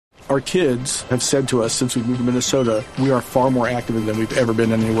Our kids have said to us since we moved to Minnesota, we are far more active than we've ever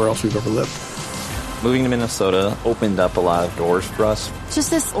been anywhere else we've ever lived. Moving to Minnesota opened up a lot of doors for us.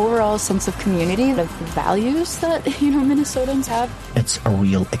 Just this overall sense of community, of values that, Minnesotans have. It's a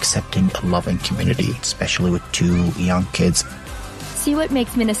real accepting, loving community, especially with 2 young kids. See what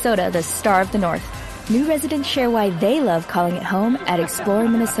makes Minnesota the star of the North. New residents share why they love calling it home at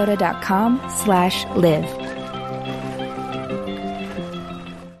exploreminnesota.com/live.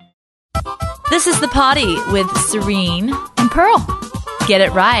 This is The Potty with Serene and Pearl. Get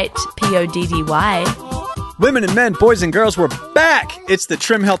it right, Poddy. Women and men, boys and girls, we're back! It's the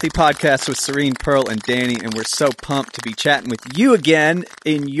Trim Healthy Podcast with Serene, Pearl, and Danny, and we're so pumped to be chatting with you again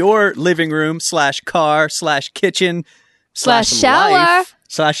in your living room /car /kitchen /shower.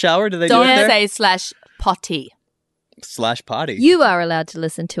 /shower, do they Don't do it there? say /potty. /potty. You are allowed to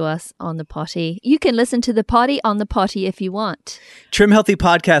listen to us on the potty. You can listen to the potty on the potty if you want. Trim Healthy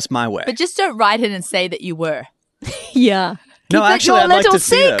Podcast my way. But just don't write in and say that you were. Yeah. No, Keep actually, it I'd your like little to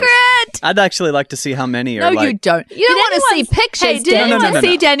see those. secret. I'd actually like to see how many are No, you don't. You don't want to see pictures, Hey, did Dan. anyone No.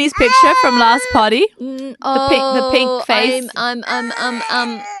 see Danny's picture from last potty? The pink face.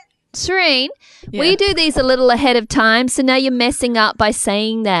 Serene, Yeah. we do these a little ahead of time, so now you're messing up by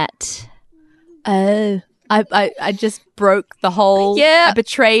saying that. Oh. I just broke the whole. Yeah. I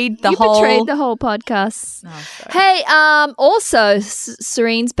betrayed the You whole. betrayed the whole podcast. Oh, sorry. Hey, also,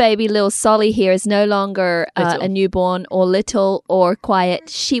 Serene's baby, little Solly here, is no longer Little. a newborn or little or quiet.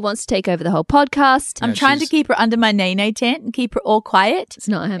 She wants to take over the whole podcast. I'm trying to keep her under my nene tent and keep her all quiet. It's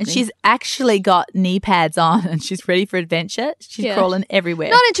not happening. And she's actually got knee pads on and she's ready for adventure. She's Yeah. crawling everywhere.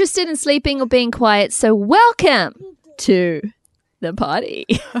 not interested in sleeping or being quiet, so welcome to the party.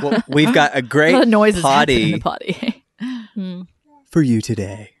 Well, we've got a a great lot of noises happen in the potty potty. for you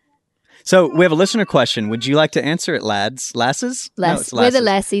today. So we have a listener question. Would you like to answer it, lads? Lasses? No, it's We're the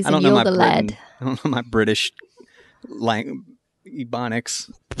lasses. lassies I don't and know you're my the Britain- lad. I don't know my British ebonics.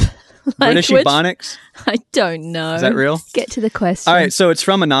 British Language? ebonics? I don't know. Is that real? Get to the question. All right, so it's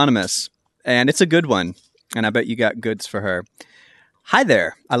from Anonymous, and it's a good one, and I bet you got goods for her. Hi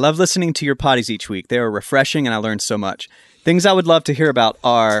there. I love listening to your potties each week. They are refreshing, and I learned so much. Things I would love to hear about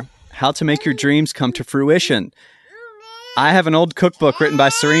are how to make your dreams come to fruition. I have an old cookbook written by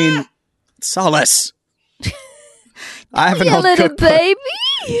Serene Solace. I have an You old little cookbook. baby.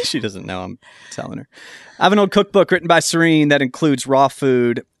 She doesn't know I'm telling her. I have an old cookbook written by Serene that includes raw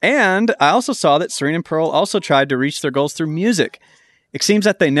food. And I also saw that Serene and Pearl also tried to reach their goals through music. It seems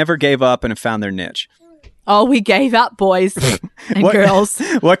that they never gave up and have found their niche. Oh, we gave up, boys and girls.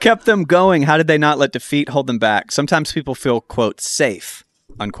 What kept them going? How did they not let defeat hold them back? Sometimes people feel, quote, safe,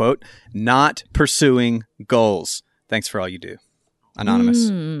 unquote, not pursuing goals. Thanks for all you do.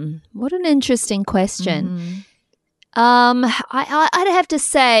 Anonymous. What an interesting question. Mm-hmm. I'd have to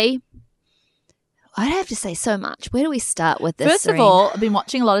say so much. Where do we start with this? First of Serene? all, I've been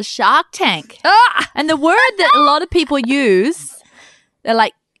watching a lot of Shark Tank. Ah! And the word that a lot of people use, they're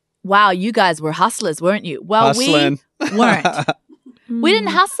like, wow, you guys were hustlers, weren't you? Well, Hustling. we weren't. We didn't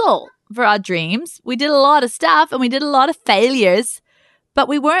hustle for our dreams. We did a lot of stuff and we did a lot of failures, but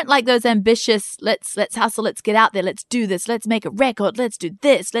we weren't like those ambitious, let's hustle, let's get out there, let's do this, let's make a record, let's do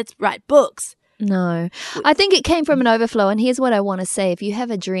this, let's write books. No. I think it came from an overflow. And here's what I want to say. If you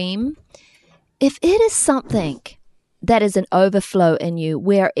have a dream, if it is something that is an overflow in you,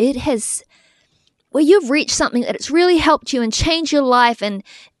 where you've reached something that it's really helped you and changed your life, and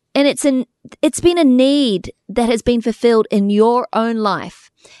it's been a need that has been fulfilled in your own life,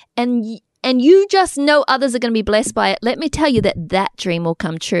 and you just know others are going to be blessed by it, let me tell you that dream will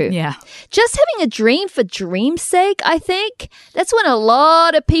come true. Yeah. Just having a dream for dream's sake, I think, that's when a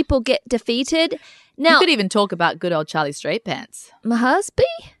lot of people get defeated. Now, You could even talk about good old Charlie Straight Pants. my husband?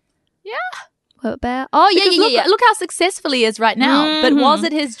 Yeah. What about? Oh, yeah, Because yeah. Look how successful he is right now. But was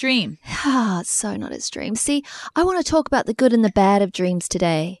it his dream? Ah, it's so not his dream. See, I want to talk about the good and the bad of dreams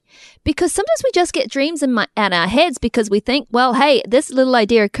today. Because sometimes we just get dreams in our heads because we think, well, hey, this little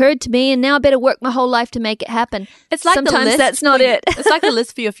idea occurred to me and now I better work my whole life to make it happen. It's like the sometimes list that's not for- it. It's like the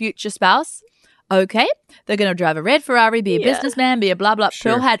list for your future spouse. Okay, they're going to drive a red Ferrari, be a businessman, be a blah, blah.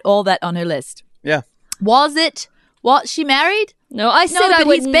 Sure. Pearl had all that on her list. Yeah. Was it what she married? No, I said No, I but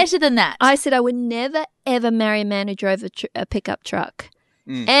would. he's better than that. I said I would never, ever marry a man who drove a pickup truck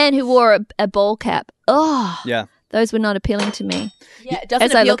and who wore a ball cap. Oh, Yeah. those were not appealing to me. Yeah, it doesn't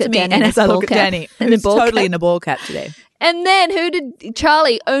As I appeal look to at me. Danny And in as his I ball look at cap. Danny, In the who's ball totally cap. in a ball cap today. And then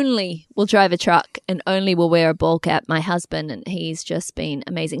Charlie only will drive a truck and only will wear a ball cap, my husband, and he's just been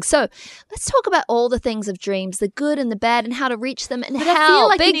amazing. So let's talk about all the things of dreams, the good and the bad, and how to reach them, and But I feel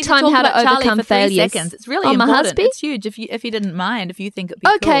like big time how to overcome for 3 failures. seconds. It's really Oh, my important. husband? It's huge. If you didn't mind, if you think it'd be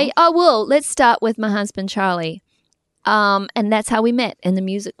Okay, cool. I will. Let's start with my husband, Charlie. And that's how we met in the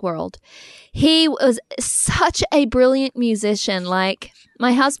music world. He was such a brilliant musician. Like,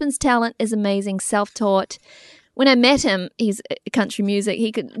 my husband's talent is amazing, self-taught. When I met him, he's country music.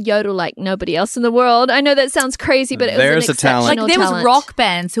 He could yodel like nobody else in the world. I know that sounds crazy, but it There's was an a talent. exceptional Like there was talent. rock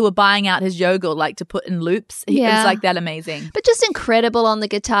bands who were buying out his yodel like to put in loops. It Yeah. was like that amazing. But just incredible on the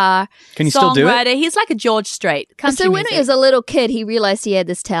guitar. Can you still do it? Songwriter. He's like a George Strait. Country So when music. he was a little kid, he realized he had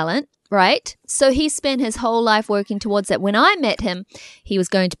this talent, right? So he spent his whole life working towards that. When I met him, he was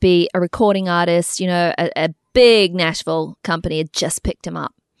going to be a recording artist. You know, a big Nashville company had just picked him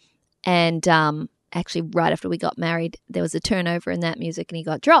up. And actually, right after we got married, there was a turnover in that music and he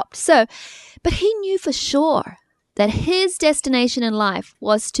got dropped. So, but he knew for sure that his destination in life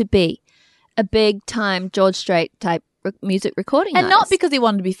was to be a big time George Strait type music recording and artist. not because he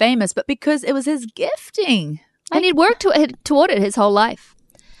wanted to be famous, but because it was his gifting. And he'd worked toward it his whole life.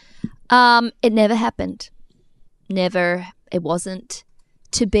 It never happened. Never. It wasn't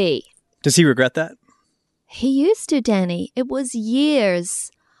to be. Does he regret that? He used to, Danny. It was years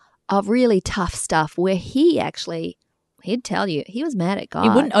of really tough stuff where he'd tell you, he was mad at God. He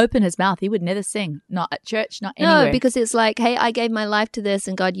wouldn't open his mouth. He would never sing. Not at church, not anywhere. No, because it's like, hey, I gave my life to this,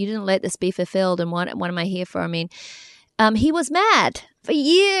 and God, you didn't let this be fulfilled, and what am I here for? I mean, he was mad for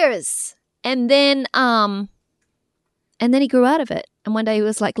years, and then he grew out of it. And one day he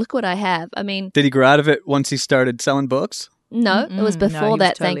was like, look what I have. I mean, Did he grow out of it once he started selling books? no, it was No, before he was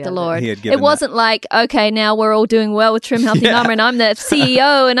that, totally thank the out of it. Lord. He had given It wasn't like, okay, now we're all doing well with Trim Healthy Mama, and I'm the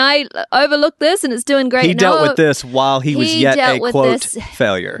CEO, and I overlooked this, and it's doing great. He dealt No, with this while he was he yet dealt a, with quote, this.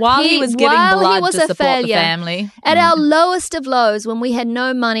 failure. While he was giving while he blood was to a support the failure. family. At our lowest of lows, when we had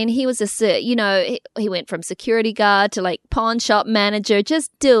no money, and he was he went from security guard to like pawn shop manager,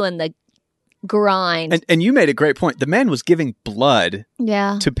 just doing the grind. And you made a great point. The man was giving blood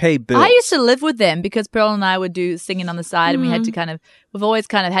Yeah. to pay bills. I used to live with them because Pearl and I would do singing on the side, and we had to we've always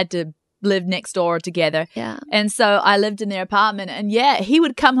kind of had to live next door together. Yeah. And so I lived in their apartment, and he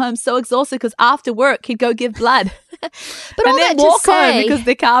would come home so exhausted because after work he'd go give blood. But and all then that walk to home say, because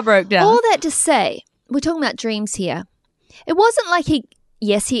the car broke down. all that to say, we're talking about dreams here. It wasn't like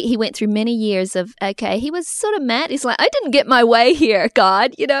he went through many years of, he was sort of mad. He's like, I didn't get my way here,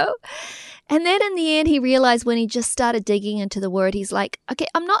 God, And then in the end, he realized when he just started digging into the word, he's like, okay,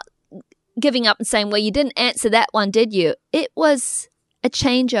 I'm not giving up and saying, well, you didn't answer that one, did you? It was a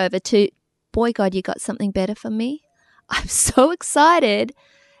changeover to, boy, God, you got something better for me. I'm so excited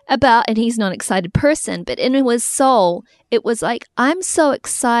about, and he's not an excited person, but in his soul, it was like, I'm so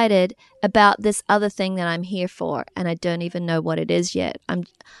excited about this other thing that I'm here for, and I don't even know what it is yet.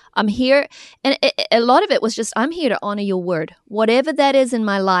 I'm here, and a lot of it was just, I'm here to honor your word, whatever that is in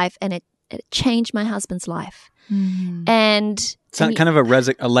my life, and it changed my husband's life. And It's not kind of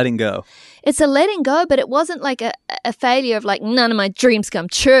a letting go. it's a letting go, but it wasn't like a failure of like, none of my dreams come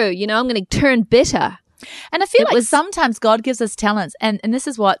true. I'm going to turn bitter. And I feel It like was- sometimes God gives us talents, and this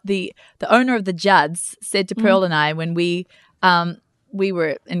is what the owner of the Judds said to Pearl and I when we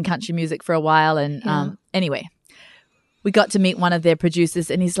were in country music for a while, and anyway, we got to meet one of their producers,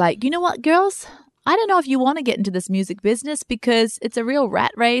 and he's like, you know what, girls? I don't know if you want to get into this music business because it's a real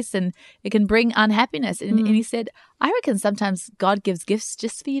rat race and it can bring unhappiness. And he said, I reckon sometimes God gives gifts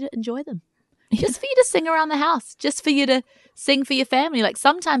just for you to enjoy them. Just for you to sing around the house, just for you to sing for your family. Like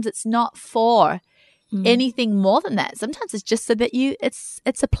sometimes it's not for anything more than that. Sometimes it's just so that it's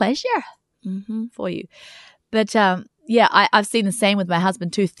a pleasure for you. But I've seen the same with my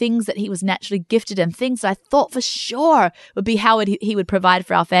husband too. Things that he was naturally gifted in, things that I thought for sure would be how he would provide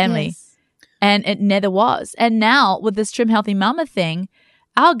for our family. Yes. And it never was. And now with this Trim Healthy Mama thing,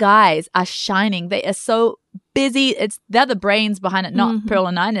 our guys are shining. They are so busy. They're the brains behind it, not Pearl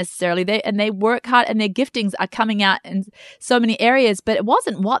and I necessarily. They work hard, and their giftings are coming out in so many areas. But it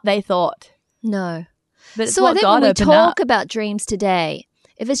wasn't what they thought. No. But it's So what I think God when we opened talk up. about dreams today,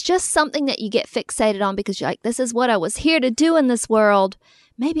 if it's just something that you get fixated on because you're like, this is what I was here to do in this world,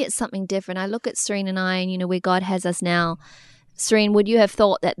 maybe it's something different. I look at Serene and I, and where God has us now. Serene, would you have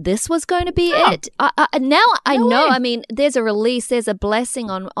thought that this was going to be it? Now I know. way. I mean, there's a release, there's a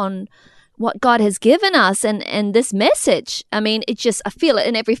blessing on what God has given us, and this message. I mean, I feel it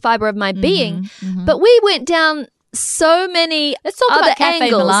in every fiber of my being. But we went down so many Let's talk other about Cafe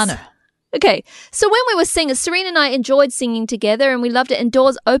angles. Milano. Okay, so when we were singing, Serena and I enjoyed singing together, and we loved it, and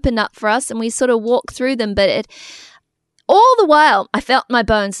doors opened up for us, and we sort of walked through them. But all the while, I felt in my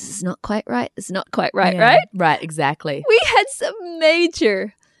bones, this is not quite right. It's not quite right, Yeah, right? Right, exactly. We had some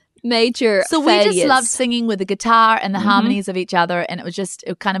major So we failures. just loved singing with the guitar and the harmonies of each other, and it was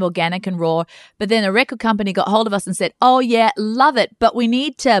kind of organic and raw. But then a record company got hold of us and said, "Oh yeah, love it, but we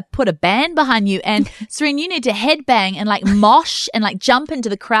need to put a band behind you, and Serene, you need to headbang and like mosh and like jump into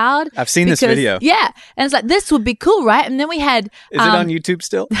the crowd." I've seen this video. Yeah, and it's like this would be cool, right? And then we had Is it on YouTube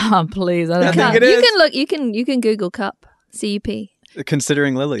still? Oh please, I don't I know. think it You is. can look. You can Google cup. CUP.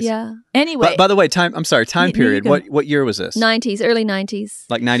 Considering Lilies. Yeah. Anyway, By the way, time you period. go. What year was this? 90s, early 90s.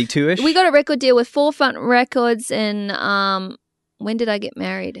 Like 92-ish? We got a record deal with Forefront Records in when did I get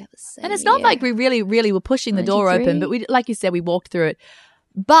married? It was the same and it's not year. like we really were pushing the door 93. open, but we, like you said, we walked through it.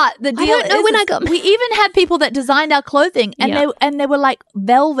 But the deal don't know is when I got we even had people that designed our clothing, and Yeah. they were like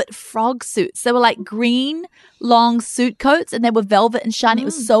velvet frog suits. They were like green long suit coats, and they were velvet and shiny. It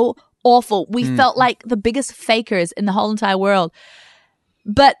was so awful. We felt like the biggest fakers in the whole entire world.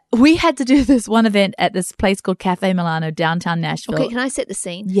 But we had to do this one event at this place called Cafe Milano, downtown Nashville. Okay, can I set the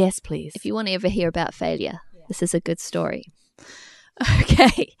scene? Yes, please. If you want to ever hear about failure, this is a good story.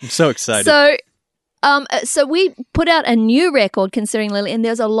 Okay. I'm so excited. So we put out a new record, Considering Lily, and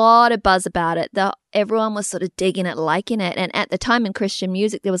there's a lot of buzz about it. Everyone was sort of digging it, liking it. And at the time in Christian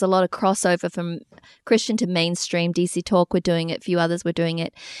music, there was a lot of crossover from Christian to mainstream. DC Talk were doing it. A few others were doing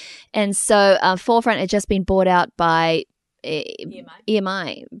it. And so Forefront had just been bought out by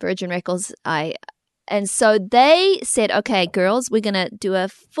EMI, Virgin Records. And so they said, okay, girls, we're going to do a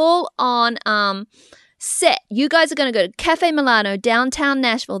full-on set. You guys are going to go to Cafe Milano, downtown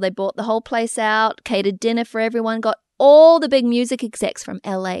Nashville. They bought the whole place out, catered dinner for everyone, got all the big music execs from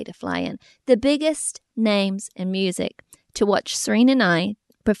LA to fly in. The biggest names in music to watch Serene and I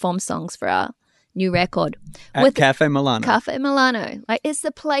perform songs for our new record. At Cafe Milano. Cafe Milano. Like, it's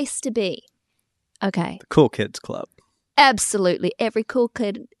the place to be. Okay. The Cool Kids Club. Absolutely. Every cool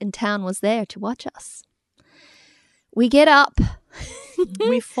kid in town was there to watch us. We get up.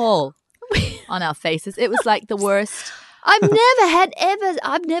 We fall on our faces. It was like the worst. I've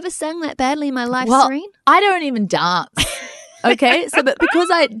never sung that badly in my life, Well, Serene. I don't even dance. Okay, so but because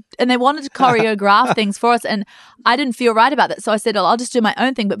they wanted to choreograph things for us, and I didn't feel right about that, so I said, "I'll just do my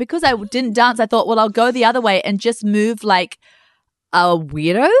own thing." But because I didn't dance, I thought, well, I'll go the other way and just move like a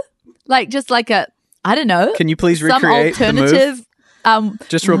weirdo, like just like a, I don't know. Can you please some recreate the move? alternative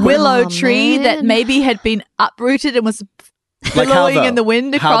Just real quick. willow Oh, tree that man. maybe had been uprooted and was Like how, blowing though? in the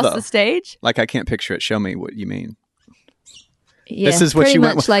wind How, across though? the stage? Like, I can't picture it. Show me what you mean. Yeah, This is what pretty you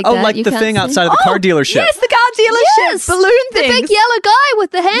went much with. like oh, that. like You the can't thing see. outside of the car dealership. Yes, the car dealership Yes! balloon The thing. big yellow guy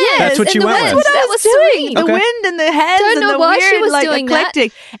with the hands. That's what in you the went wind. with. That was doing Serene. the Okay. wind and the hands Don't and know the why weird, she was like, doing that.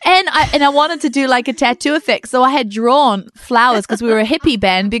 eclectic. And I wanted to do like a tattoo effect, so I had drawn flowers because we were a hippie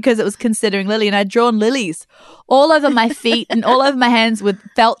band because it was Considering Lily, and I'd drawn lilies all over my feet and all over my hands with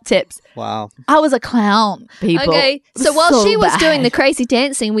felt tips. Wow. I was a clown, people. Okay, It was so while she was bad. doing the crazy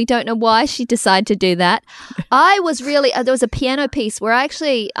dancing, we don't know why she decided to do that. I was really there was a piano piece where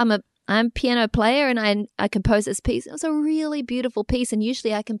I'm a piano player and I composed this piece. It was a really beautiful piece, and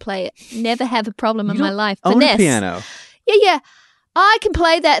usually I can play it. Never have a problem in You my don't life. Own Finesse. a piano. Yeah. I can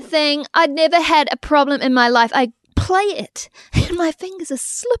play that thing. I'd never had a problem in my life. I play it, and my fingers are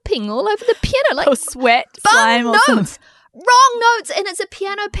slipping all over the piano like Oh, sweat, bum slime, or something. notes. Wrong notes, and it's a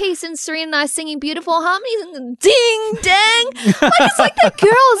piano piece, and Serena and I singing beautiful harmonies, and ding dang, like it's like that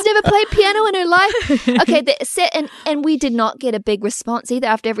girl has never played piano in her life. Okay, the set, and we did not get a big response either.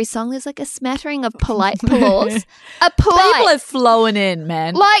 After every song, there's like a smattering of polite applause. People have flown in,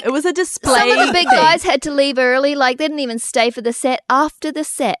 man. Like, it was a display. Some of the big thing. guys had to leave early, like they didn't even stay for the set. After the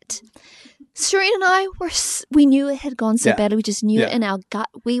set, Serena and I we knew it had gone so Yeah. badly. We just knew Yeah. it in our gut.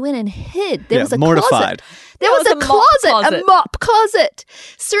 We went and hid. There Yeah, was a mortified. closet. There There was was a a mop closet. a mop closet.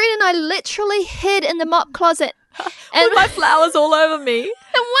 Serena and I literally hid in the mop closet. And With my flowers all over me. and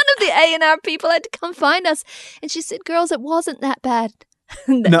one of the A&R people had to come find us. And she said, girls, it wasn't that bad.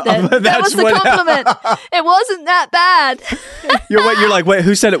 No, that that's was the what- compliment. It wasn't that bad. You're like, wait,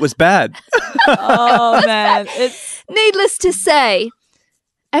 who said it was bad? Oh man, it's Needless to say,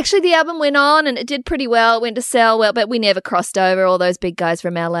 actually the album went on and it did pretty well. It went to sell well, but we never crossed over. All those big guys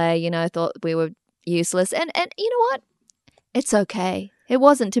from LA, thought we were useless. And you know what? It's okay. It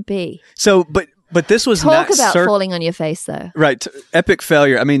wasn't to be. So, but this was Talk not about falling on your face, though. right. Epic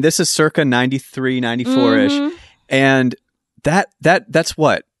failure. I mean, this is circa 93, 94-ish. Mhm. And that's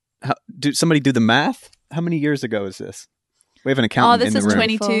what? Somebody do the math? How many years ago is this? We have an accountant this in the is room.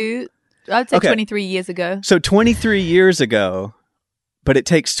 22. I'd say Okay. 23 years ago. So 23 years ago, but it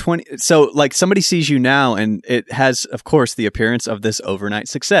takes 20. So like somebody sees you now and it has, of course, the appearance of this overnight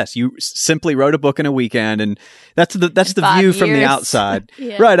success. You simply wrote a book in a weekend, and that's the view from the years. outside.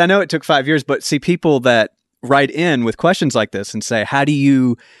 Yeah. Right. I know it took 5 years, but see people that write in with questions like this and say, how do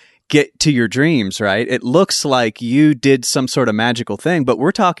you get to your dreams, right? It looks like you did some sort of magical thing, but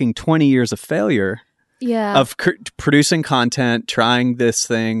we're talking 20 years of failure. Yeah. Of producing content, trying this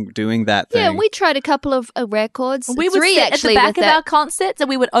thing, doing that thing. Yeah, we tried a couple of records. We would Three, sit at the actually, back with of that. our concerts and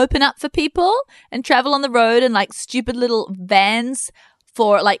we would open up for people and travel on the road in like stupid little vans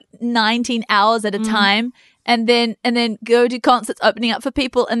for like 19 hours at a time, and then go to concerts opening up for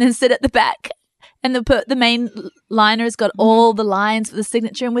people and then sit at the back. And the main liner's got all the lines for the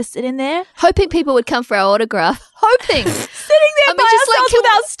signature, and we're sitting there. Hoping people would come for our autograph. Hoping. Sitting there by ourselves with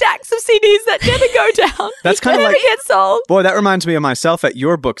our stacks of CDs that never go down. That's kind of never like, get sold. boy, that reminds me of myself at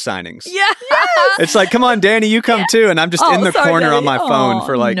your book signings. Yeah. It's like, come on, Danny, you come too. And I'm just in the sorry, corner on Danny. my phone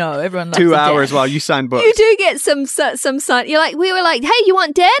for like no, everyone loves 2 a hours Danny. while you sign books. You do get some sign. You're like, we were like, hey, you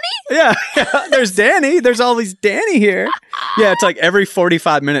want Danny? Yeah, there's Danny. There's all these Danny here. Yeah, it's like every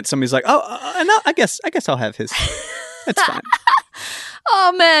 45 minutes somebody's like, I guess I'll have his. That's fine.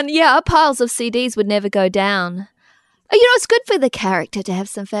 Oh, man. Yeah, our piles of CDs would never go down. You know, it's good for the character to have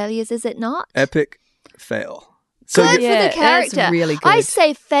some failures, is it not? Epic fail. So Good you- for the that's character. really good. I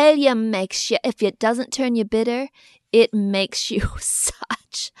say failure makes you, if it doesn't turn you bitter, it makes you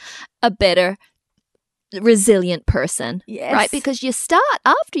such a better, resilient person. Yes. Right? Because you start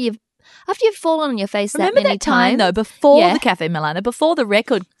after you've fallen on your face Remember that many that time, times. though, before Yeah. the Cafe Milano, before the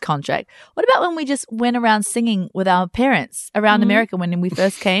record contract? What about when we just went around singing with our parents around America when we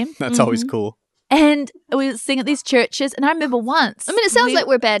first came? that's always cool. And we would sing at these churches. And I remember once. I mean, it sounds like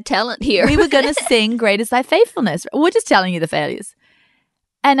we're bad talent here. we were going to sing Great Is Thy Faithfulness. We're just telling you the failures.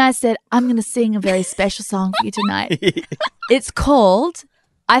 And I said, I'm going to sing a very special song for you tonight. It's called,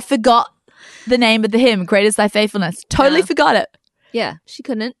 I forgot the name of the hymn, Great Is Thy Faithfulness. Totally Yeah. forgot it. Yeah, she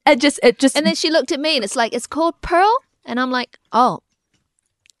couldn't. It just, And then she looked at me and it's like, it's called Pearl? And I'm like, oh,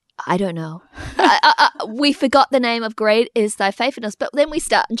 I don't know. We forgot the name of Great Is Thy Faithfulness, but then we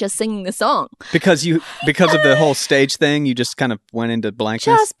start just singing the song. Because of the whole stage thing, you just kind of went into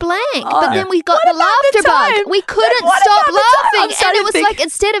blankness. Just blank. But then we got What the about the laughter bug. time? We couldn't What stop about the time? I'm laughing. And starting it to was think- like,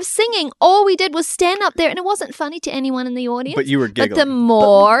 instead of singing, all we did was stand up there and it wasn't funny to anyone in the audience. But you were But the giggling.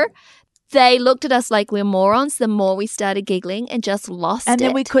 more they looked at us like we're morons, the more we started giggling and just lost and it.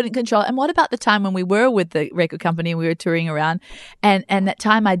 then we couldn't control. And what about the time when we were with the record company and we were touring around, and that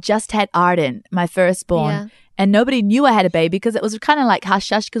time I just had Arden, my firstborn, Yeah. and nobody knew I had a baby because it was kind of like hush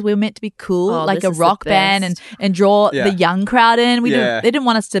hush because we were meant to be cool, Oh, like this a is the rock band, best. and draw Yeah. the young crowd in. Yeah. They didn't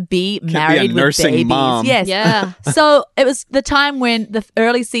want us to be be a married with nursing babies. mom. Yes, Yeah. So it was the time when the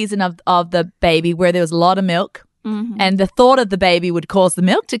early season of the baby where there was a lot of milk. Mm-hmm. And the thought of the baby would cause the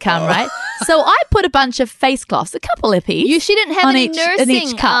milk to come, right? So I put a bunch of face cloths, a couple of each. She didn't have on any each- in nursing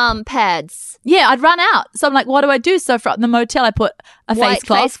each cup. pads. Yeah, I'd run out. So I'm like, what do I do? So from the motel, I put a White face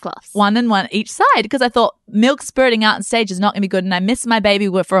cloth, face cloths. one and one each side, because I thought milk spurting out on stage is not going to be good. And I missed my baby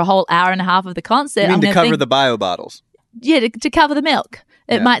for a whole hour and a half of the concert. You mean I'm to gonna cover think- the bio bottles? Yeah, to cover the milk.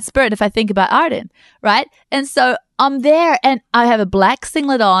 It Yeah. might spurt if I think about Arden, right? And so I'm there and I have a black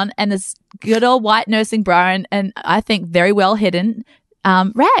singlet on and this good old white nursing bra and I think very well hidden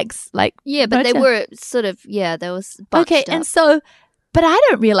rags. Like Yeah, but they motel. were sort of, there was bunched Okay, up. and so, but I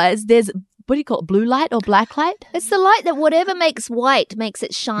don't realize there's, what do you call it, blue light or black light? It's the light that whatever makes white makes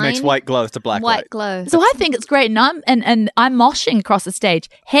it shine. Makes white glow. It's a black white light. glow. So I think it's great, and I'm moshing across the stage,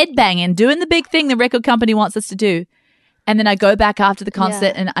 headbanging, doing the big thing the record company wants us to do, and then I go back after the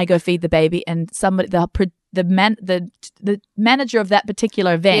concert and I go feed the baby, and somebody the manager of that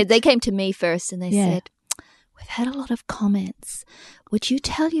particular event, Yeah, they came to me first and they Yeah. said, "We've had a lot of comments. Would you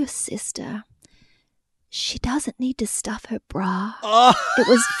tell your sister she doesn't need to stuff her bra? It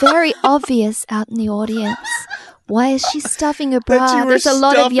was very obvious out in the audience. Why is she stuffing her That you bra? were There's a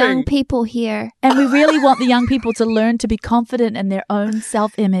lot of young stuffing. people here." and we really want the young people to learn to be confident in their own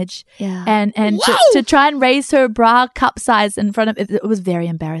self-image, Yeah. and to try and raise her bra cup size in front of it was very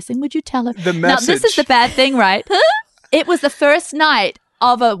embarrassing. Would you tell her? The Now this is message. the bad thing, right? It was the first night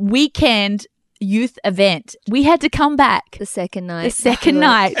of a weekend youth event. We had to come back The second night. the second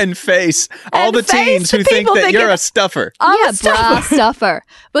night. And face all And the face teens the who think people that you're thinking- a stuffer. I'm Yeah, a stuffer. bra stuffer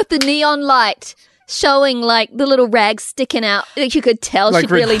with the neon light showing like the little rags sticking out. Like, you could tell Like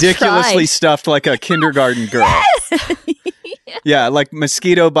she really ridiculously tried. stuffed like a kindergarten girl. Yeah, like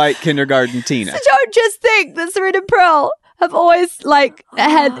mosquito bite kindergarten Tina. Don't just think that Serena and Pearl have always like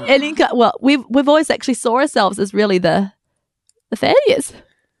had any. Well, we've always actually saw ourselves as really the failures.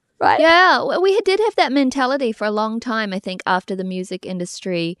 right? Yeah, we did have that mentality for a long time, I think, after the music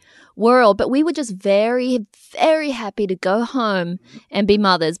industry world. But we were just very, very happy to go home and be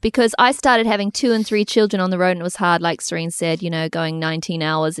mothers, because I started having 2 and 3 children on the road, and it was hard, like Serene said, going 19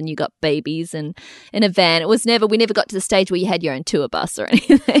 hours and you got babies and in a van. We never got to the stage where you had your own tour bus or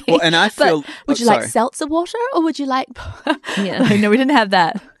anything. Well, and I feel... Would you like seltzer water, or would you like... Yeah. No, we didn't have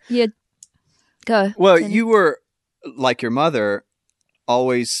that. Yeah. Go. Well, Jenny. you were like your mother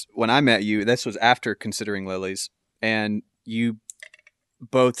always, when I met you, this was after considering Lily's, and you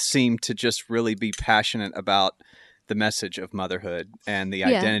both seemed to just really be passionate about the message of motherhood and the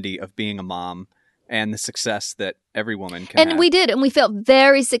identity of being a mom and the success that every woman can have. And we did, and we felt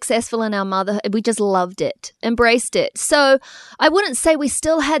very successful in our motherhood. We just loved it, embraced it. So I wouldn't say we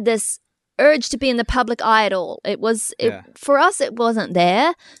still had this urge to be in the public eye at all. For us, it wasn't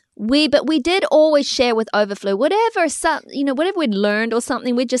there. But we did always share with Overflow whatever we'd learned or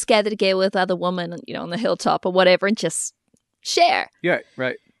something. We'd just gather together with other women, on the hilltop or whatever, and just share. Yeah,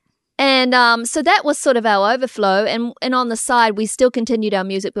 right. And so that was sort of our Overflow. And on the side, we still continued our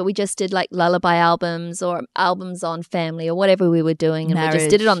music, but we just did like lullaby albums or albums on family or whatever we were doing, and we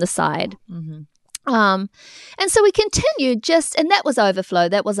just did it on the side. Mm-hmm. And so we continued and that was Overflow.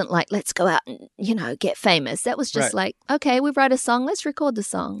 That wasn't like, let's go out and, get famous. That was just like, okay, we write a song, let's record the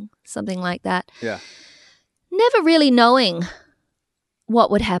song, something like that. Yeah. Never really knowing what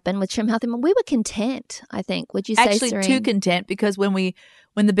would happen with Trim Healthy Mom. We were content, I think. Would you say, Actually, Serene? too content, because when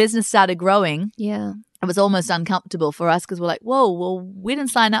the business started growing, Yeah. it was almost uncomfortable for us, because we're like, whoa, well, we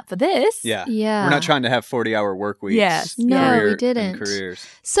didn't sign up for this. Yeah. Yeah. We're not trying to have 40-hour work weeks. Yes. No, we didn't. Careers.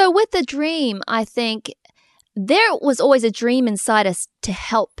 So with the dream, I think there was always a dream inside us to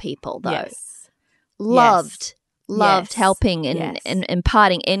help people, though. Yes. Loved Yes. helping and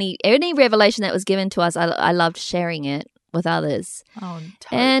imparting any revelation that was given to us. I loved sharing it with others. Oh,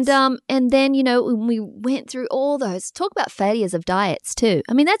 and then when we went through all those, talk about failures of diets too.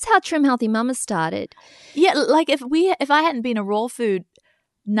 I mean, that's how Trim Healthy Mama started. Yeah, like if I hadn't been a raw food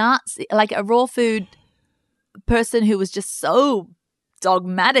Nazi, like a raw food person who was just so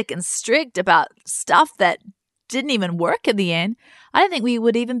dogmatic and strict about stuff that didn't even work in the end, I don't think we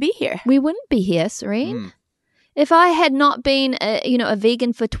would even be here. We wouldn't be here, Serene. If I had not been a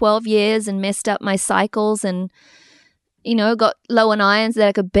vegan for 12 years and messed up my cycles and got low on iron so that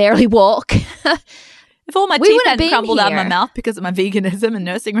I could barely walk. If all my We teeth wouldn't hadn't been crumbled out of my here. mouth because of my veganism and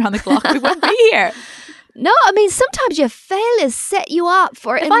nursing around the clock, we wouldn't be here. No, I mean, sometimes your failures set you up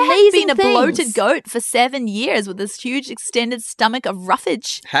for If amazing I hadn't been a things. bloated goat for 7 years with this huge extended stomach of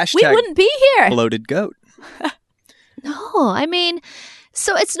roughage, we Hashtag wouldn't be here. bloated goat. No, I mean,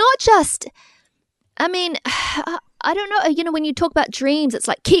 so it's not just, I mean, I don't know, when you talk about dreams, it's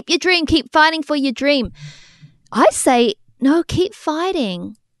like, keep your dream, keep fighting for your dream. I say, no, keep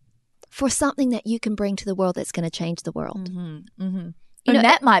fighting for something that you can bring to the world that's going to change the world. Mm-hmm, mm-hmm. You know,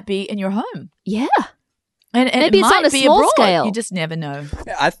 that might be in your home. Yeah. And Maybe it it's might on a be small abroad. scale. You just never know.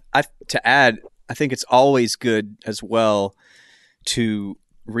 To add, I think it's always good as well to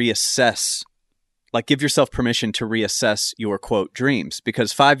reassess, like give yourself permission to reassess your quote dreams.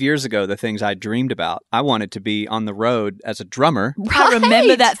 Because 5 years ago, the things I dreamed about, I wanted to be on the road as a drummer. I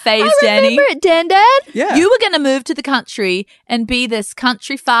remember that phase, I Danny. remember it, Dan. Yeah. You were going to move to the country and be this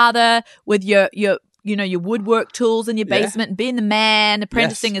country father with your woodwork tools in your Yeah. basement and being the man,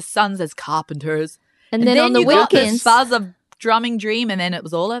 apprenticing his sons as carpenters. And then on the you got this weekends, fuzz of drumming dream, and then it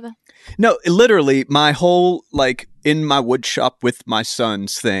was all over. No, literally, my whole, like, in my wood shop with my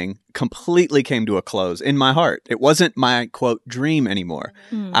sons thing completely came to a close in my heart. It wasn't my, quote, dream anymore.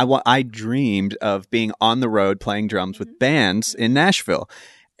 I dreamed of being on the road playing drums with bands in Nashville.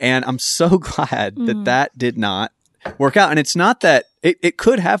 And I'm so glad that did not work out. And it's not that it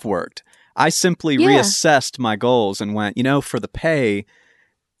could have worked. I simply reassessed my goals and went, for the pay,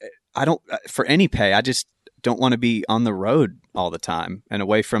 for any pay, I just don't want to be on the road all the time and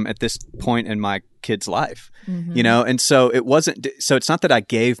away from at this point in my kid's life, and so it's not that I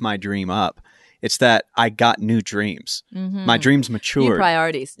gave my dream up. It's that I got new dreams. My dreams matured. New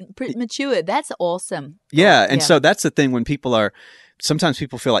priorities. Matured. That's awesome. Yeah. And so that's the thing when sometimes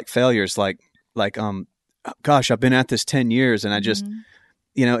people feel like failures, like, gosh, I've been at this 10 years and I just,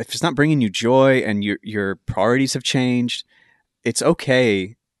 if it's not bringing you joy and your priorities have changed, it's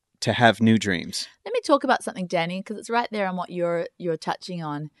okay to have new dreams. Let me talk about something, Danny, because it's right there on what you're touching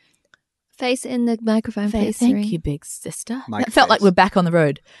on. face in the microphone, please. Thank Serene. you, big sister. Mic It felt like face. we're back on the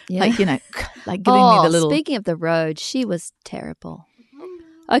road. Yeah. Like giving me the little. Speaking of the road, she was terrible.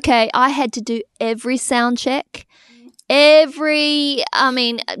 Okay, I had to do every sound check,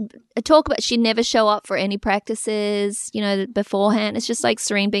 talk about she'd never show up for any practices, beforehand. It's just like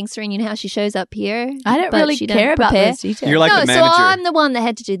Serene being Serene. You know how she shows up here? I don't really care about those details. You're like the manager. So I'm the one that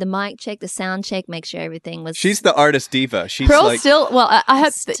had to do the mic check, the sound check, make sure everything was... She's the artist diva. She's Pearl like... still... Well, I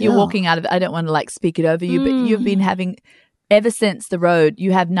hope that you're walking out of it. I don't want to speak it over you, but you've been having... Ever since the road,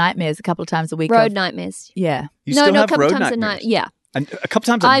 you have nightmares a couple of times a week. Road nightmares. Yeah. You still have a couple road times nightmares? a night. Yeah. A couple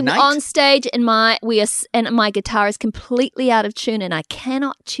times a I'm night? on stage and my guitar is completely out of tune and I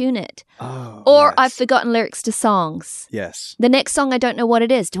cannot tune it. Oh, or yes. I've forgotten lyrics to songs. Yes. The next song I don't know what it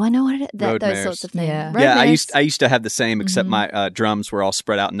is. Do I know what it is? Road Those mares. sorts of things. Yeah. Road Yeah, mares. I used to have the same, except my drums were all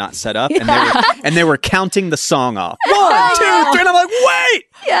spread out and not set up, and they were counting the song off. 1, 2, 3, and I'm like, wait!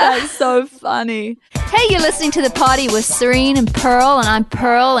 Yeah, it's so funny. Hey, you're listening to The Party with Serene and Pearl, and I'm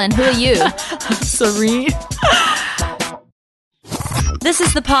Pearl, and who are you? Serene. This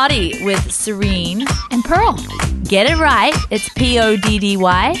is The Party with Serene And Pearl. Get it right. It's PODDY.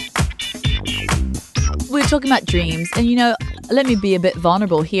 We're talking about dreams. And, let me be a bit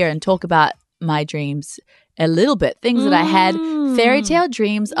vulnerable here and talk about my dreams a little bit. Things that I had, fairy tale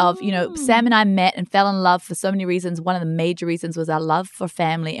dreams of, Sam and I met and fell in love for so many reasons. One of the major reasons was our love for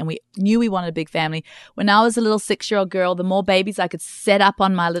family, and we knew we wanted a big family. When I was a little 6-year-old girl, the more babies I could set up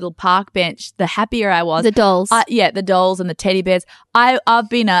on my little park bench, the happier I was. The dolls. The dolls and the teddy bears. I've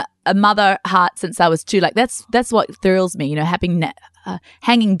been a mother heart since I was 2. Like that's what thrills me,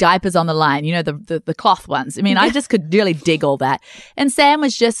 hanging diapers on the line, the cloth ones. I mean, I just could really dig all that. And Sam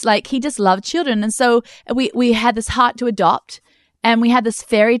was just he just loved children. And so we had this heart to adopt, and we had this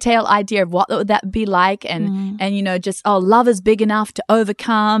fairy tale idea of what would that be like. And love is big enough to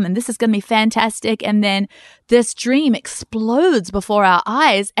overcome, and this is going to be fantastic. And then this dream explodes before our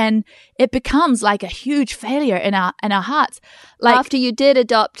eyes, and it becomes like a huge failure in our hearts. Like, after you did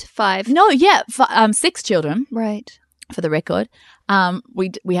adopt 5. No, yeah, 6 children. Right. For the record,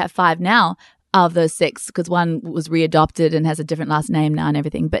 we have 5 now of those 6, because one was readopted and has a different last name now and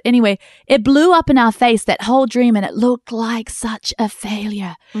everything. But anyway, it blew up in our face, that whole dream, and it looked like such a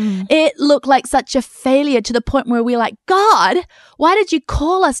failure. It looked like such a failure to the point where we're like, God, why did you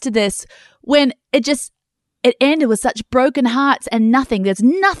call us to this when it ended with such broken hearts and nothing. There's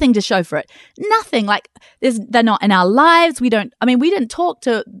nothing to show for it. Nothing. They're not in our lives. We didn't talk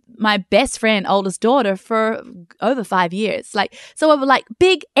to my best friend, oldest daughter, for over 5 years. So it was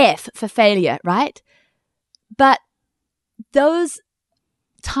big F for failure, right? But those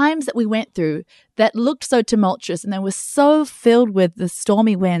times that we went through that looked so tumultuous and they were so filled with the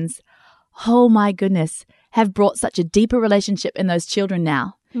stormy winds, oh my goodness, have brought such a deeper relationship in those children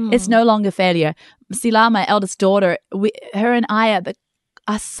now. It's no longer failure. Sila, my eldest daughter, her and I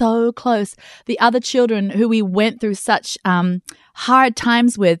are so close. The other children who we went through such hard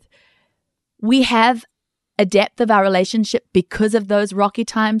times with, we have a depth of our relationship because of those rocky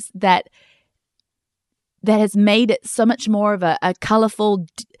times that has made it so much more of a colorful,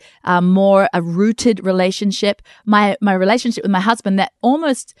 more a rooted relationship. My relationship with my husband, that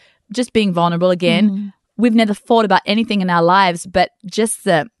almost just being vulnerable again. We've never fought about anything in our lives, but just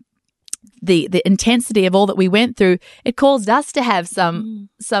the intensity of all that we went through, it caused us to have some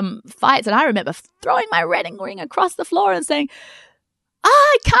fights. And I remember throwing my wedding ring across the floor and saying,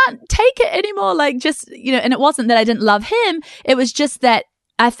 I can't take it anymore. And it wasn't that I didn't love him. It was just that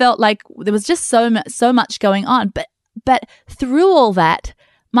I felt like there was just so much going on. But through all that,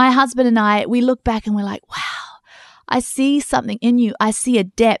 my husband and I, we look back and we're like, wow, I see something in you. I see a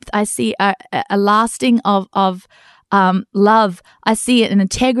depth. I see a lasting of love. I see an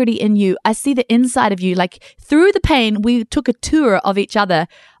integrity in you. I see the inside of you. Through the pain, we took a tour of each other,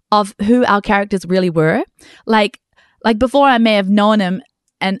 of who our characters really were. Like before, I may have known him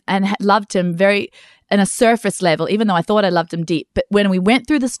and loved him very on a surface level, even though I thought I loved him deep. But when we went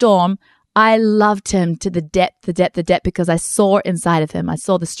through the storm, I loved him to the depth, because I saw inside of him. I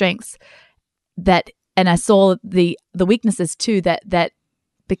saw the strengths and I saw the weaknesses too that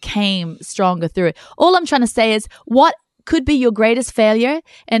became stronger through it. All I'm trying to say is, what could be your greatest failure,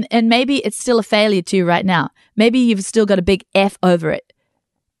 and maybe it's still a failure to you right now. Maybe you've still got a big F over it.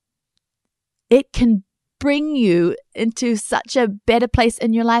 It can bring you into such a better place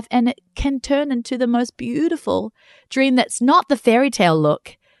in your life, and it can turn into the most beautiful dream that's not the fairy tale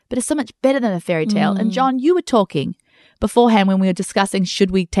look, but it's so much better than a fairy tale. And John, you were talking beforehand when we were discussing,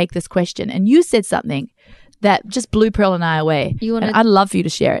 should we take this question? And you said something that just blew Pearl and I away. And I'd love for you to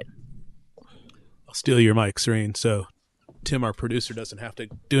share it. I'll steal your mic, Serene, so Tim, our producer, doesn't have to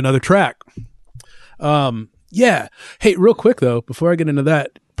do another track. Yeah. Hey, real quick, though, before I get into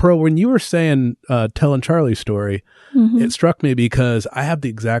that, Pearl, when you were saying telling Charlie's story, it struck me because I have the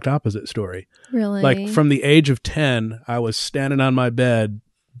exact opposite story. Really? Like from the age of 10, I was standing on my bed,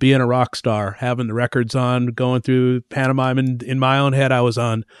 being a rock star, having the records on, going through pantomime. And in my own head, I was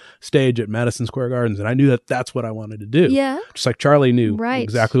on stage at Madison Square Gardens, and I knew that that's what I wanted to do. Yeah. Just like Charlie knew Right.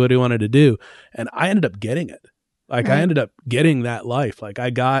 exactly what he wanted to do. And I ended up getting it. Like I Right. ended up getting that life. Like I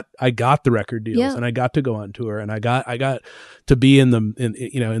got the record deals, Yeah. and I got to go on tour, and I got to be in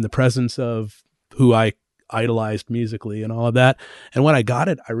the presence of who I idolized musically and all of that. And when I got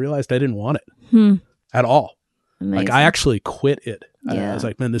it, I realized I didn't want it at all. Amazing. Like I actually quit it. I Yeah. was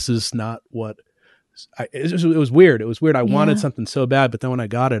like, man, this is not what. It was weird. It was weird. I wanted something so bad, but then when I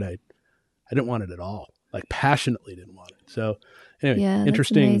got it, I didn't want it at all. Like passionately didn't want it. So anyway, Yeah, that's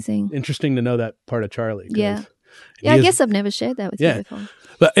interesting. amazing. Interesting to know that part of Charlie. 'Cause Yeah. he Yeah, I is- guess I've never shared that with you before.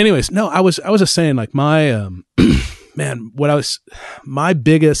 But anyways, no, I was just saying like my man, my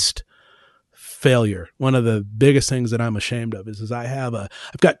biggest failure, one of the biggest things that I'm ashamed of is I've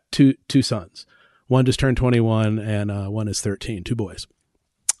got two sons. One just turned 21 and one is 13, two boys.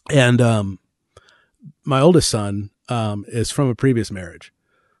 And my oldest son is from a previous marriage.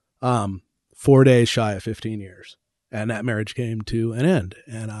 4 days shy of 15 years. And that marriage came to an end.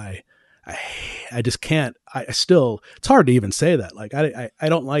 And I just can't, it's hard to even say that. Like, I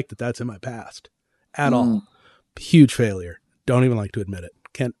don't like that that's in my past at all. Huge failure. Don't even like to admit it.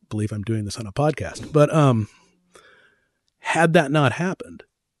 Can't believe I'm doing this on a podcast. But, had that not happened,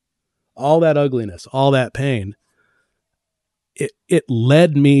 all that ugliness, all that pain, it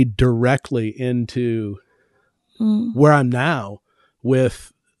led me directly into where I'm now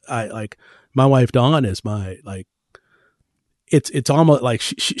with, my wife, Dawn, is my, like, it's almost like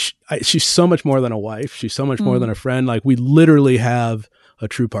she's so much more than a wife. She's so much more than a friend. Like we literally have a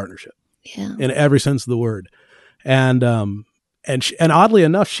true partnership in every sense of the word. And oddly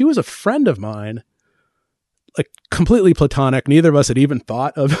enough, she was a friend of mine, like completely platonic. Neither of us had even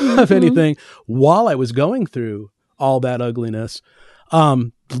thought of anything while I was going through all that ugliness.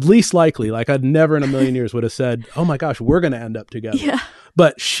 Least likely, like I'd never in a million years would have said, oh my gosh, we're going to end up together. Yeah.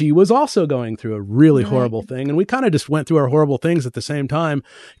 But she was also going through a really horrible thing. And we kind of just went through our horrible things at the same time,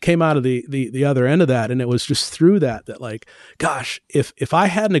 came out of the other end of that. And it was just through that like, gosh, if I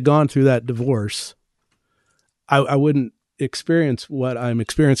hadn't have gone through that divorce, I wouldn't experience what I'm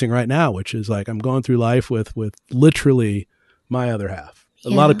experiencing right now, which is like, I'm going through life with literally my other half. A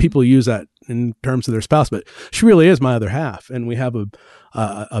lot of people use that in terms of their spouse, but she really is my other half. And we have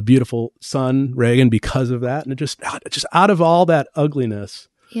a beautiful son, Reagan, because of that. And it just out of all that ugliness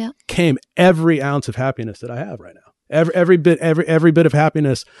came every ounce of happiness that I have right now. Every bit of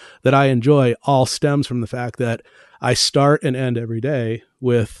happiness that I enjoy all stems from the fact that I start and end every day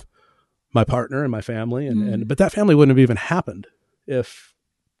with my partner and my family. But that family wouldn't have even happened if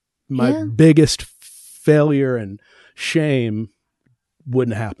my biggest failure and shame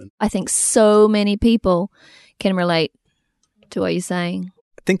wouldn't happen. I think so many people can relate to what you're saying.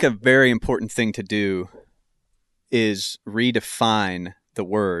 I think a very important thing to do is redefine the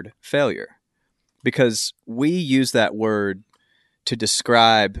word failure, because we use that word to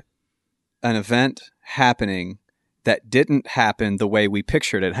describe an event happening that didn't happen the way we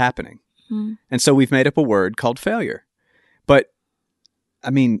pictured it happening. And so we've made up a word called failure. But I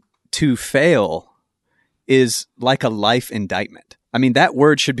mean, to fail is like a life indictment. I mean, that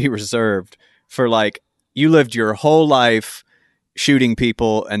word should be reserved for like, you lived your whole life shooting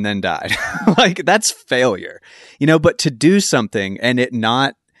people and then died. Like that's failure, but to do something and it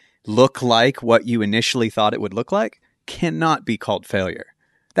not look like what you initially thought it would look like cannot be called failure.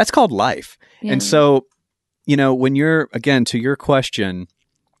 That's called life. Yeah. And so, when you're, again, to your question,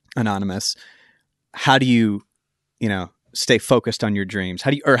 Anonymous, how do you, stay focused on your dreams?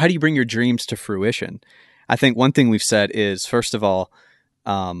 How do you bring your dreams to fruition? I think one thing we've said is, first of all,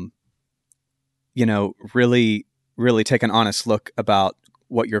 really, really take an honest look about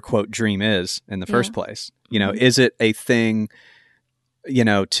what your quote dream is in the first place. Is it a thing, is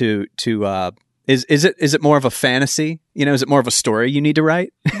it more of a fantasy? Is it more of a story you need to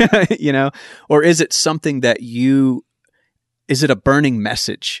write? Or is it something that is it a burning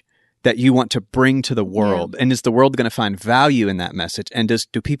message that you want to bring to the world? And is the world going to find value in that message? And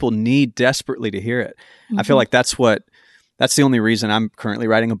do people need desperately to hear it? I feel like that's the only reason I'm currently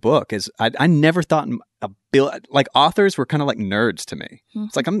writing a book is I never thought like authors were kind of like nerds to me.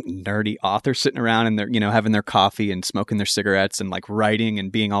 It's like I'm nerdy author sitting around and they're, having their coffee and smoking their cigarettes and like writing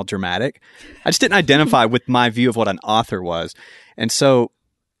and being all dramatic. I just didn't identify with my view of what an author was. And so,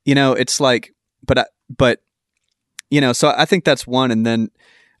 it's like, but so I think that's one. And then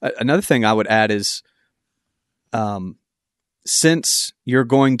another thing I would add is, since you're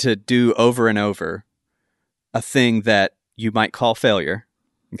going to do over and over a thing that you might call failure,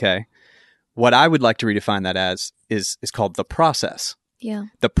 okay, what I would like to redefine that as is called the process. Yeah.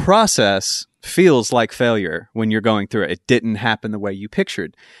 The process feels like failure when you're going through it. It didn't happen the way you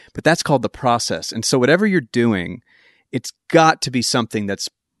pictured, but that's called the process. And so whatever you're doing, it's got to be something that's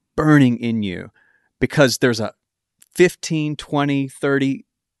burning in you, because there's a 15, 20, 30,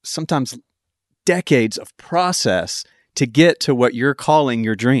 sometimes decades of process to get to what you're calling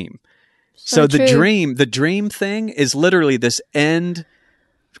your dream. So the dream thing is literally this end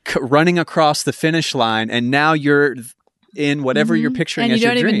running across the finish line, and now you're in whatever you're picturing and as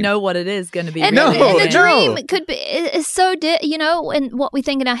your dream. And you don't even know what it is going to be. And, really. and the dream could be is so, and what we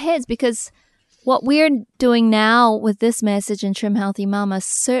think in our heads, because what we're doing now with this message in Trim Healthy Mama,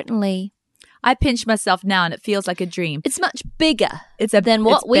 certainly, I pinch myself now and it feels like a dream. it's much bigger It's than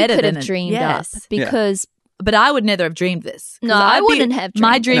what we better could than have it. dreamed Yes. up, because But I would never have dreamed this. 'Cause No, I wouldn't have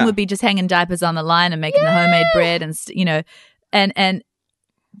My dreamed dream No. would be just hanging diapers on the line and making the homemade bread and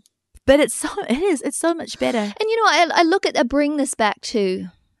but it's so much better. And I bring this back to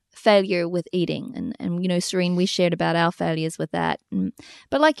failure with eating, and Serene, we shared about our failures with that.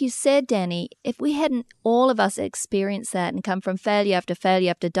 But like you said, Danny, if we hadn't all of us experienced that and come from failure after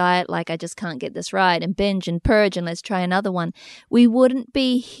failure after diet, like I just can't get this right, and binge and purge and let's try another one, we wouldn't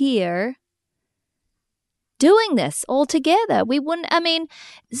be here doing this all together. We wouldn't,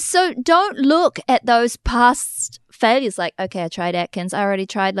 so don't look at those past failures like, okay, I tried Atkins, I already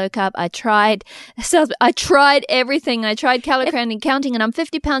tried low carb, I tried everything, I tried calorie counting, and I'm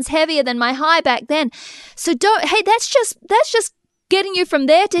 50 pounds heavier than my high back then. So that's just getting you from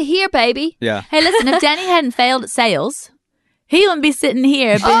there to here, baby. Yeah. Hey, listen, if Danny hadn't failed at sales, he wouldn't be sitting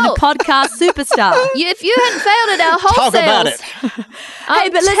here being a podcast superstar. If you hadn't failed at our wholesales, Talk about it.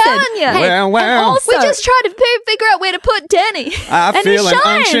 I'm but listen, telling you. Well. We just tried to figure out where to put Danny. I And feel he an shines.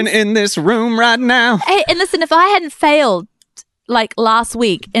 unction in this room right now. Hey, and listen, if I hadn't failed like last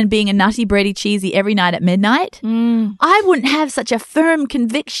week in being a nutty, bready, cheesy every night at midnight, I wouldn't have such a firm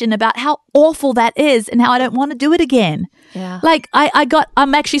conviction about how awful that is and how I don't want to do it again. Yeah. Like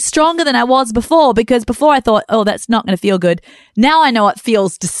I'm actually stronger than I was before, because before I thought, oh, that's not going to feel good. Now I know it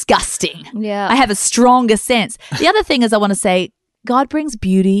feels disgusting. Yeah. I have a stronger sense. The other thing is I want to say, God brings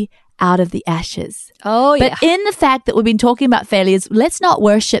beauty out of the ashes. Oh, yeah. But in the fact that we've been talking about failures, let's not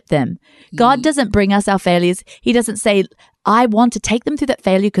worship them. God doesn't bring us our failures. He doesn't say, I want to take them through that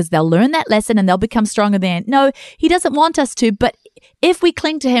failure because they'll learn that lesson and they'll become stronger then. No, he doesn't want us to. But if we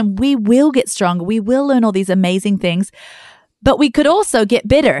cling to him, we will get stronger. We will learn all these amazing things. But we could also get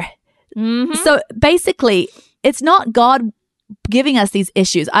bitter. Mm-hmm. So basically, it's not God giving us these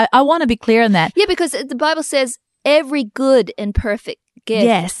issues. I want to be clear on that. Yeah, because the Bible says every good and perfect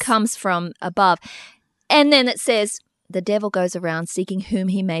gift comes from above. And then it says the devil goes around seeking whom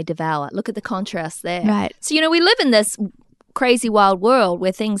he may devour. Look at the contrast there. Right. So, we live in this crazy wild world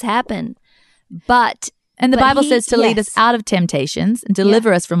where things happen, And the Bible says to lead us out of temptations and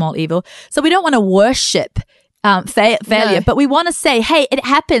deliver us from all evil. So we don't want to worship failure, but we want to say, hey, it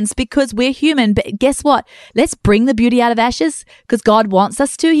happens because we're human. But guess what? Let's bring the beauty out of ashes, because God wants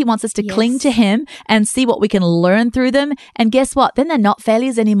us to. He wants us to cling to him and see what we can learn through them. And guess what? Then they're not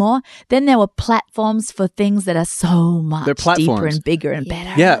failures anymore. Then there were platforms for things that are so much deeper and bigger and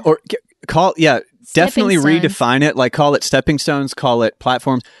better. Yeah, or definitely Stepping redefine it. Like, call it stepping stones, call it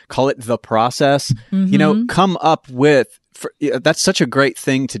platforms, call it the process. Come up with, that's such a great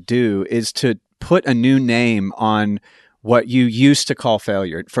thing to do, is to put a new name on what you used to call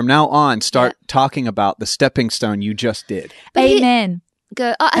failure. From now on, start talking about the stepping stone you just did. Amen.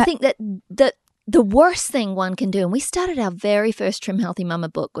 I think that the worst thing one can do, and we started our very first Trim Healthy Mama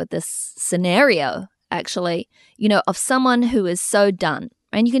book with this scenario, actually, of someone who is so done.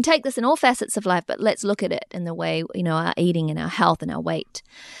 And you can take this in all facets of life, but let's look at it in the way, our eating and our health and our weight.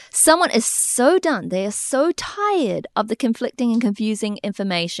 Someone is so done. They are so tired of the conflicting and confusing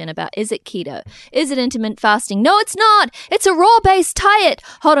information about, is it keto? Is it intermittent fasting? No, it's not. It's a raw-based diet.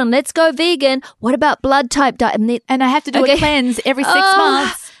 Hold on, let's go vegan. What about blood type diet? And I have to do a cleanse every 6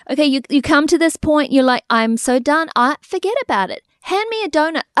 months. Okay, you come to this point, you're like, I'm so done. Forget about it. Hand me a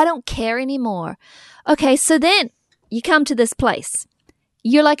donut. I don't care anymore. Okay, so then you come to this place.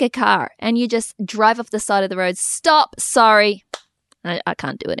 You're like a car, and you just drive off the side of the road. Stop. Sorry. I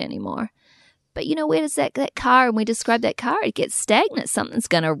can't do it anymore. But where does that car, and we describe that car, it gets stagnant. Something's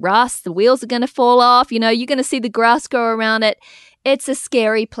going to rust. The wheels are going to fall off. You're going to see the grass grow around it. It's a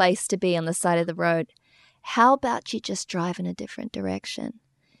scary place to be on the side of the road. How about you just drive in a different direction?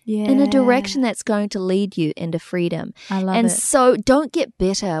 in a direction that's going to lead you into freedom. I love and it. so don't get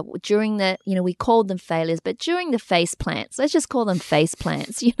bitter during the, we called them failures, but during the face plants, let's just call them face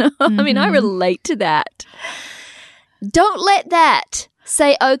plants, I mean, I relate to that. Don't let that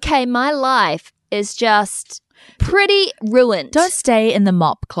say, okay, my life is just pretty ruined. Don't stay in the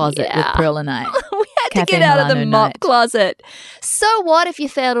mop closet with Pearl and I. We had to get out of the mop closet. So what if you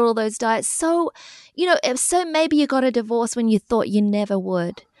failed all those diets? So, so maybe you got a divorce when you thought you never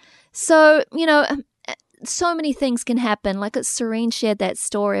would. So, so many things can happen. Like Serene shared that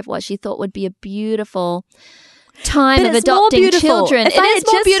story of what she thought would be a beautiful time of adopting children. It is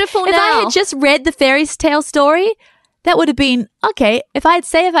more beautiful now. If I had just read the fairy tale story, that would have been, okay, if I'd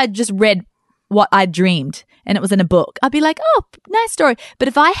just read what I dreamed and it was in a book, I'd be like, oh, nice story. But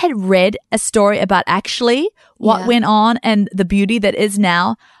if I had read a story about actually what went on and the beauty that is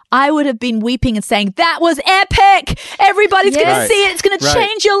now, I would have been weeping and saying, that was epic. Everybody's going to see it. It's going to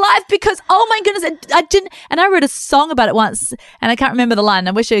change your life because, oh my goodness, I didn't. And I wrote a song about it once and I can't remember the line.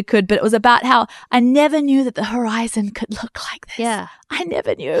 I wish I could, but it was about how I never knew that the horizon could look like this. Yeah. I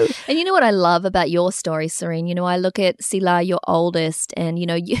never knew. And you know what I love about your story, Serene? I look at Sila, your oldest, and,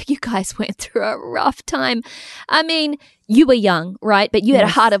 you guys went through a rough time. I mean, you were young, right? But you had a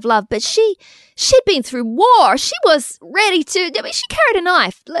heart of love. But she'd been through war. She was ready to, she carried a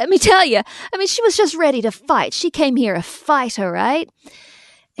knife, let me tell you. I mean, she was just ready to fight. She came here a fighter, right?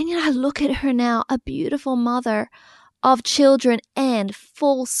 And, I look at her now, a beautiful mother of children and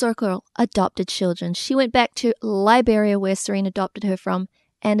full circle adopted children. She went back to Liberia where Serene adopted her from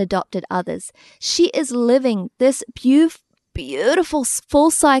and adopted others. She is living this beautiful full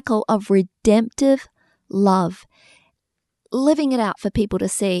cycle of redemptive love, living it out for people to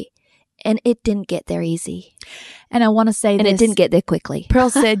see. And it didn't get there easy. And I want to say and it didn't get there quickly. Pearl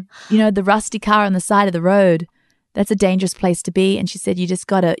said, the rusty car on the side of the road, that's a dangerous place to be. And she said, you just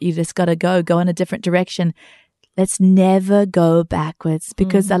gotta go in a different direction. Let's never go backwards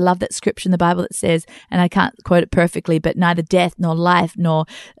because I love that scripture in the Bible that says, and I can't quote it perfectly, but neither death nor life nor,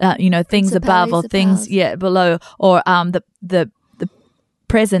 things above or things below or the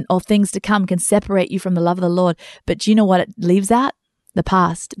present or things to come can separate you from the love of the Lord. But do you know what it leaves out? The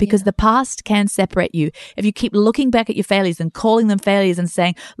past, because the past can separate you. If you keep looking back at your failures and calling them failures and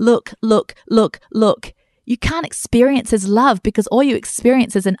saying, look, you can't experience his love because all you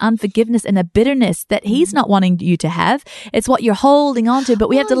experience is an unforgiveness and a bitterness that he's not wanting you to have. It's what you're holding on to, but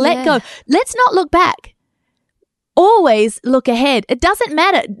we have to let go. Let's not look back. Always look ahead. It doesn't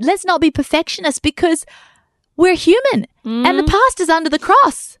matter. Let's not be perfectionists because we're human and the past is under the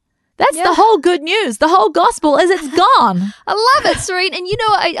cross. That's the whole good news. The whole gospel is it's gone. I love it, Serene.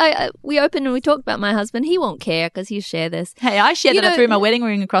 And we opened and we talked about my husband. He won't care because he'll share this. Hey, I shared that I threw my wedding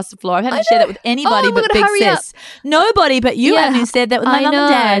ring across the floor. I haven't shared that with anybody but Big Sis. Nobody but you haven't said that with my mum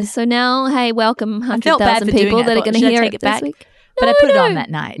and dad. So now, hey, welcome 100,000 people that are going to hear it this week. But I put it on that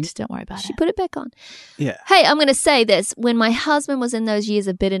night. Just don't worry about it. She put it back on. Yeah. Hey, I'm going to say this. When my husband was in those years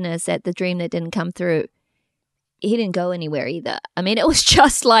of bitterness at the dream that didn't come through, he didn't go anywhere either. I mean, it was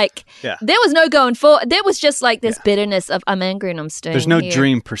just like, there was no going forward. There was just like this bitterness of, I'm angry and I'm staying There's no here.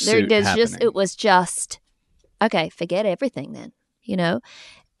 dream pursuit happening. It was just, okay, forget everything then,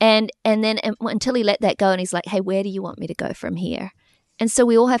 And then until he let that go and he's like, hey, where do you want me to go from here? And so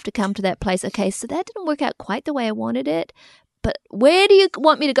we all have to come to that place. Okay, so that didn't work out quite the way I wanted it. But where do you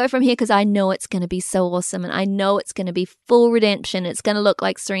want me to go from here? Because I know it's going to be so awesome. And I know it's going to be full redemption. It's going to look,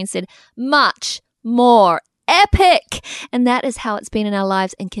 like Serene said, much more epic. And that is how it's been in our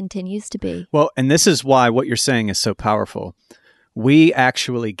lives and continues to be. Well, and this is why what you're saying is so powerful. We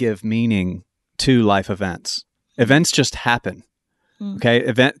actually give meaning to life events. Events just happen.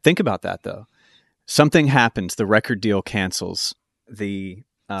 Okay? Think about that, though. Something happens. The record deal cancels. The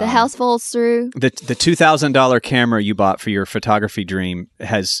house falls through. The $2,000 camera you bought for your photography dream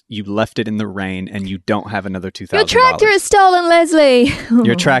you left it in the rain and you don't have another $2,000. Your tractor is stolen, Leslie.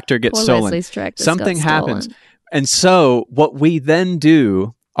 Your tractor gets Poor stolen. Leslie's tractor Something got happens. stolen. And so what we then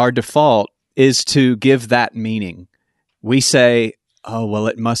do, our default, is to give that meaning. We say, oh, well,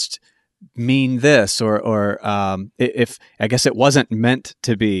 it must mean this, or if I guess it wasn't meant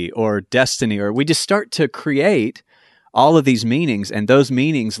to be, or destiny, or we just start to create all of these meanings, and those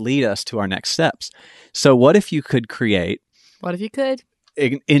meanings lead us to our next steps. So what if you could create... What if you could?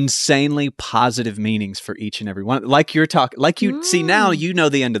 Insanely positive meanings for each and every one. Like you're talking, like you see now, you know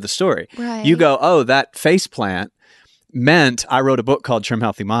the end of the story. Right. You go, oh, that face plant meant I wrote a book called Trim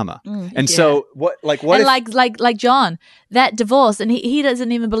Healthy Mama. So what and if, like John, that divorce, and he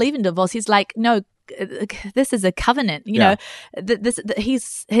doesn't even believe in divorce. He's like, no, this is a covenant. You know,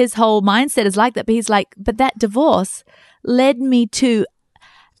 his whole mindset is like that. But he's like, but that divorce led me to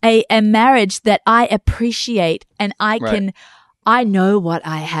a marriage that I appreciate, and I know what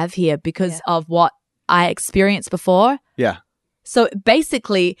I have here because of what I experienced before. Yeah. So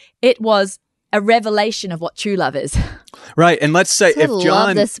basically, it was a revelation of what true love is. Right. And let's say I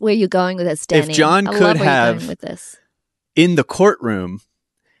love this, where you're going with this, Danny. If John could have, with this. in the courtroom,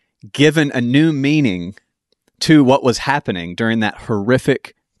 given a new meaning to what was happening during that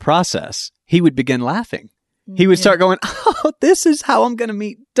horrific process, he would begin laughing. He would start going, oh, this is how I'm going to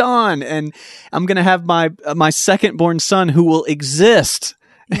meet Dawn, and I'm going to have my second-born son who will exist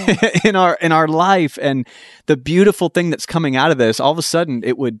in our life. And the beautiful thing that's coming out of this, all of a sudden,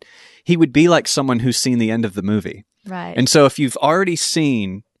 he would be like someone who's seen the end of the movie. Right. And so if you've already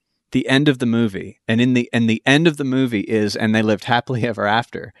seen the end of the movie, and the end of the movie is, and they lived happily ever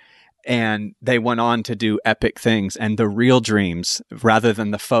after, and they went on to do epic things, and the real dreams, rather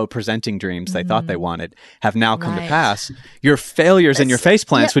than the faux presenting dreams they thought they wanted, have now come to pass. Your failures and your face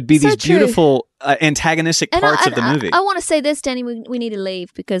plants would be these beautiful antagonistic parts of the movie. I want to say this, Danny, we need to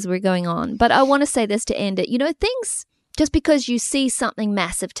leave because we're going on, but I want to say this to end it. You know, things, just because you see something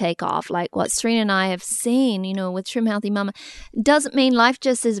massive take off, like what Serena and I have seen, you know, with Trim Healthy Mama, doesn't mean life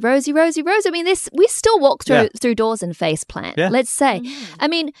just is rosy, rosy, rosy. I mean, we still walk through doors and face plant, let's say. I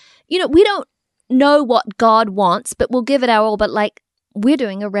mean, you know, we don't know what God wants, but we'll give it our all. But like, we're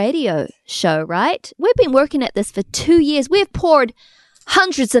doing a radio show, right? We've been working at this for 2 years. We've poured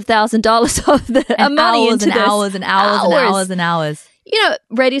hundreds of $1,000s of money into this. Hours. You know,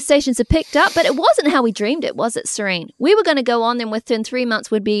 radio stations have picked up, but it wasn't how we dreamed it, was it, Serene? We were going to go on, then within 3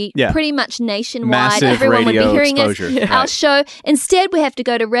 months would be pretty much nationwide. Massive Everyone would be hearing exposure. our show. Instead, we have to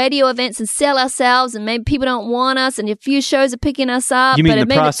go to radio events and sell ourselves, and maybe people don't want us, and a few shows are picking us up. You mean the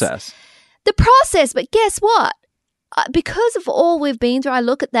process? The process, but guess what? Because of all we've been through, I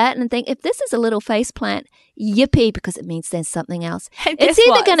look at that and think, if this is a little faceplant, yippee, because it means there's something else. It's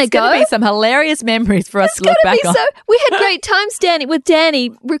either going to go. It's going to be some hilarious memories for us to look back on. We had great times, with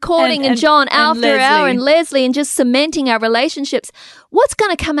Danny recording and John after hour, and Leslie, and just cementing our relationships. What's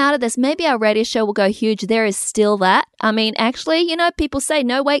going to come out of this? Maybe our radio show will go huge. There is still that. I mean, actually, you know, people say,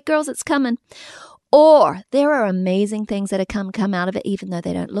 no, wait, girls, it's coming. Or there are amazing things that have come out of it, even though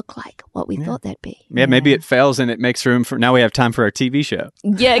they don't look like what we thought they'd be. Yeah, maybe it fails and it makes room for, now we have time for our TV show.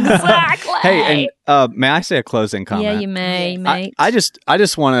 Yeah, exactly. Hey, and may I say a closing comment? Yeah, you may, mate. I just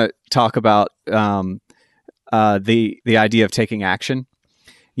want to talk about the idea of taking action.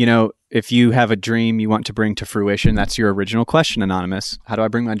 You know, if you have a dream you want to bring to fruition, that's your original question, Anonymous. How do I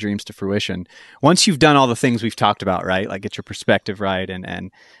bring my dreams to fruition? Once you've done all the things we've talked about, right? Like get your perspective right and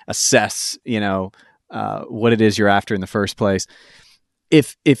assess, you know, what it is you're after in the first place.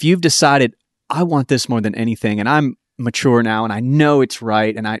 If you've decided, I want this more than anything, and I'm mature now and I know it's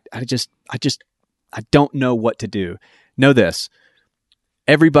right, and I don't know what to do. Know this.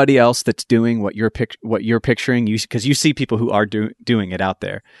 Everybody else that's doing what you're picturing, because you see people who are doing it out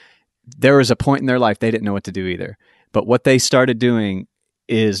there. There was a point in their life they didn't know what to do either. But what they started doing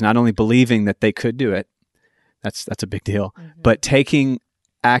is not only believing that they could do it, that's a big deal, but taking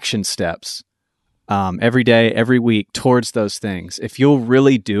action steps every day, every week towards those things. If you'll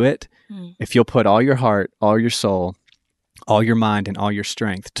really do it, if you'll put all your heart, all your soul, all your mind, and all your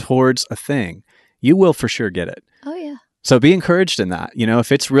strength towards a thing, you will for sure get it. Oh, yeah. So be encouraged in that. You know,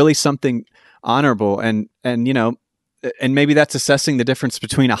 if it's really something honorable and you know, and maybe that's assessing the difference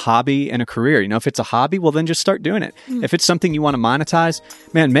between a hobby and a career. You know, if it's a hobby, well, then just start doing it. If it's something you want to monetize,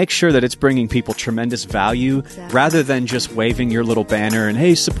 man, make sure that it's bringing people tremendous value rather than just waving your little banner and,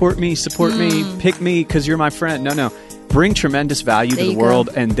 hey, support me, pick me because you're my friend. No. Bring tremendous value to the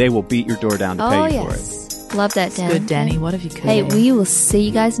world and they will beat your door down to pay you for it. Love that, Danny. Good, Danny. What have you could? Hey, we will see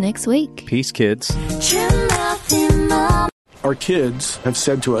you guys next week. Peace, kids. Our kids have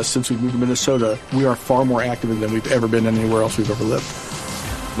said to us since we moved to Minnesota, we are far more active than we've ever been anywhere else we've ever lived.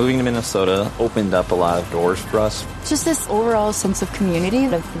 Moving to Minnesota opened up a lot of doors for us. Just this overall sense of community,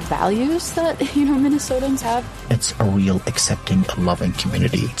 of values that, you know, Minnesotans have. It's a real accepting, loving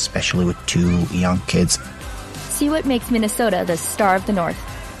community, especially with 2 young kids. See what makes Minnesota the star of the North.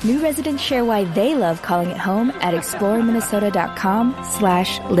 New residents share why they love calling it home at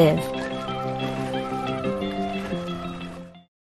exploreminnesota.com/live.